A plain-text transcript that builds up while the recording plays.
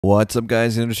What's up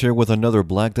guys, Anders here with another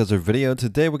Black Desert video.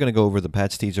 Today we're going to go over the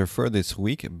patch teaser for this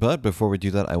week, but before we do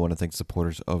that I want to thank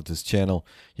supporters of this channel.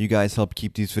 You guys help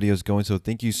keep these videos going, so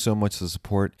thank you so much for the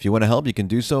support. If you want to help, you can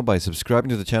do so by subscribing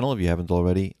to the channel if you haven't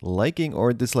already, liking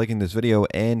or disliking this video,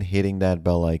 and hitting that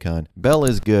bell icon. Bell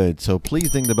is good, so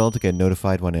please ding the bell to get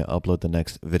notified when I upload the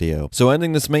next video. So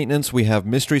ending this maintenance, we have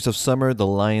Mysteries of Summer, the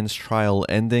Lion's Trial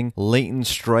ending, Leighton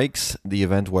Strikes, the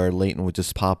event where Leighton would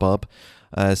just pop up.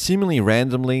 Seemingly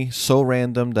randomly, so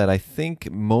random that I think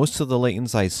most of the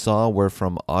Leightons I saw were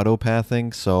from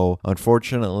autopathing, so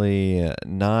unfortunately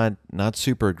not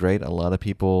super great. A lot of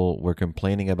people were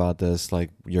complaining about this, like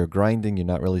you're grinding, you're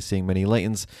not really seeing many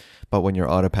Leightons, but when you're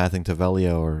autopathing to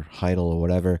Velia or Heidel or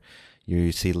whatever,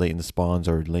 you see Leighton spawns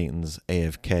or Leighton's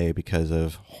AFK because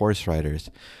of horse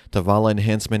riders. Tavala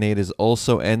Enhancement 8 is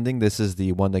also ending. This is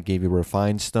the one that gave you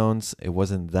refined stones. It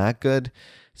wasn't that good,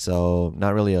 so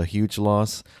not really a huge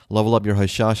loss. Level up your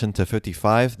Hashashin to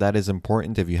 55. That is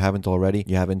important if you haven't already.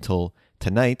 You have until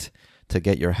tonight to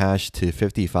get your hash to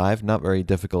 55. Not very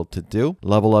difficult to do.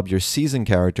 Level up your season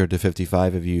character to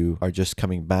 55 if you are just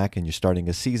coming back and you're starting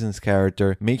a seasons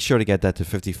character. Make sure to get that to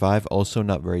 55. Also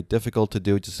not very difficult to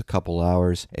do, just a couple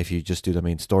hours if you just do the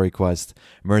main story quest.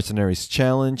 Mercenaries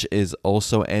Challenge is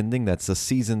also ending. That's a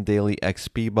season daily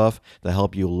XP buff to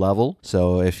help you level.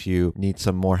 So if you need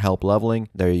some more help leveling,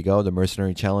 there you go. The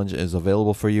Mercenary Challenge is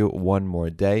available for you one more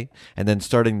day. And then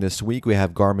starting this week, we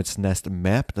have Garmet's Nest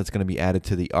map that's going to be added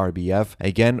to the RBF.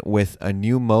 Again, with a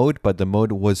new mode, but the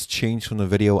mode was changed from the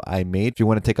video I made. If you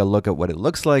want to take a look at what it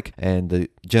looks like and the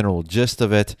general gist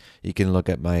of it, you can look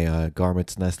at my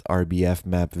Garmet's Nest RBF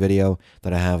map video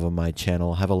that I have on my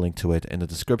channel. I have a link to it in the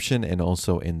description and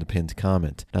also in the pinned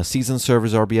comment. Now, Season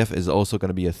Servers RBF is also going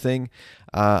to be a thing.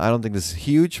 I don't think this is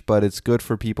huge, but it's good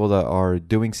for people that are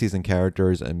doing season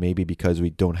characters, and maybe because we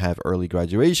don't have early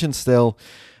graduation still,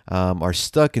 are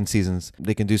stuck in seasons,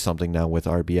 they can do something now with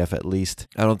RBF at least.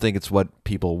 I don't think it's what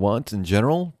people want in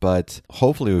general, but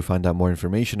hopefully we find out more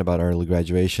information about early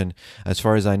graduation. As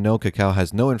far as I know, Cacao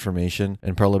has no information,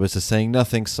 and Perlibus is saying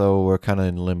nothing, so we're kind of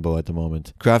in limbo at the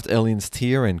moment. Craft Aliens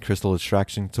Tier and Crystal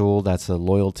Extraction Tool, that's a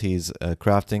loyalties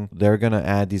crafting. They're going to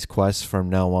add these quests from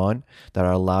now on that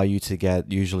allow you to get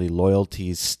usually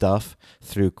loyalties stuff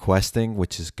through questing,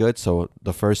 which is good. So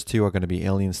the first two are going to be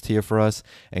Aliens Tier for us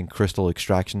and Crystal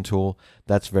Extraction Tool.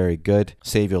 That's very good.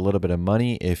 Save you a little bit of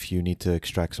money if you need to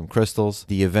extract some crystals.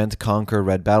 The event Conquer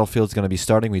Red Battlefield is going to be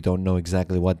starting. We don't know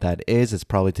exactly what that is. It's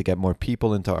probably to get more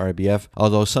people into RBF.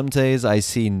 Although some days I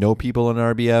see no people in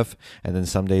RBF, and then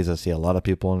some days I see a lot of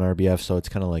people in RBF, so it's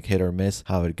kind of like hit or miss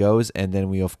how it goes. And then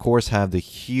we of course have the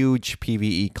huge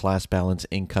PVE class balance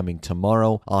incoming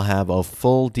tomorrow. I'll have a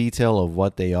full detail of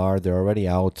what they are. They're already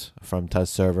out from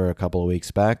test server a couple of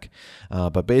weeks back,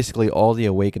 but basically all the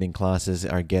awakening classes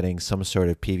are getting some sort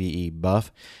of PVE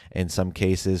buff. In some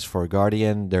cases for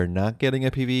Guardian, they're not getting a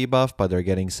PVE buff, but they're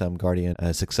getting some Guardian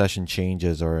succession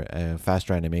changes or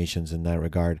faster animations in that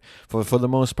regard. For the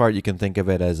most part, you can think of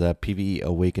it as a PVE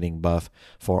awakening buff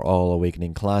for all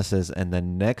awakening classes. And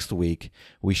then next week,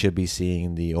 we should be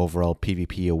seeing the overall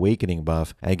PvP awakening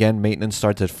buff. Again, maintenance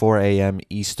starts at 4 a.m.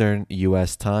 Eastern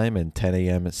US time and 10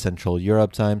 a.m. Central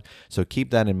Europe time. So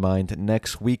keep that in mind.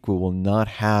 Next week, we will not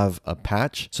have a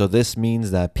patch. So this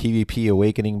means that PvP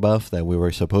awakening buff that we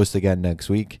were supposed to get next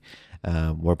week,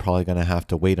 we're probably going to have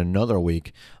to wait another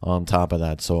week on top of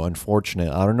that. So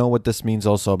unfortunate. I don't know what this means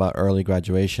also about early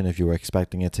graduation. If you were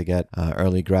expecting it to get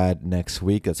early grad next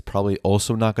week, that's probably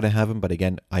also not going to happen. But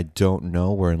again, I don't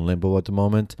know. We're in limbo at the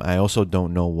moment. I also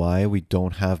don't know why we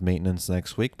don't have maintenance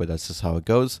next week, but that's just how it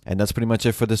goes. And that's pretty much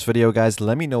it for this video, guys.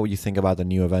 Let me know what you think about the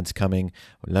new events coming.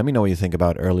 Let me know what you think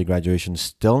about early graduation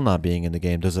still not being in the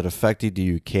game. Does it affect you? Do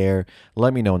you care?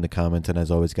 Let me know in the comments. And as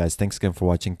always, guys, thanks again for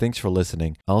watching. Thanks for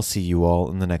listening. I'll see you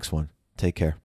all in the next one. Take care.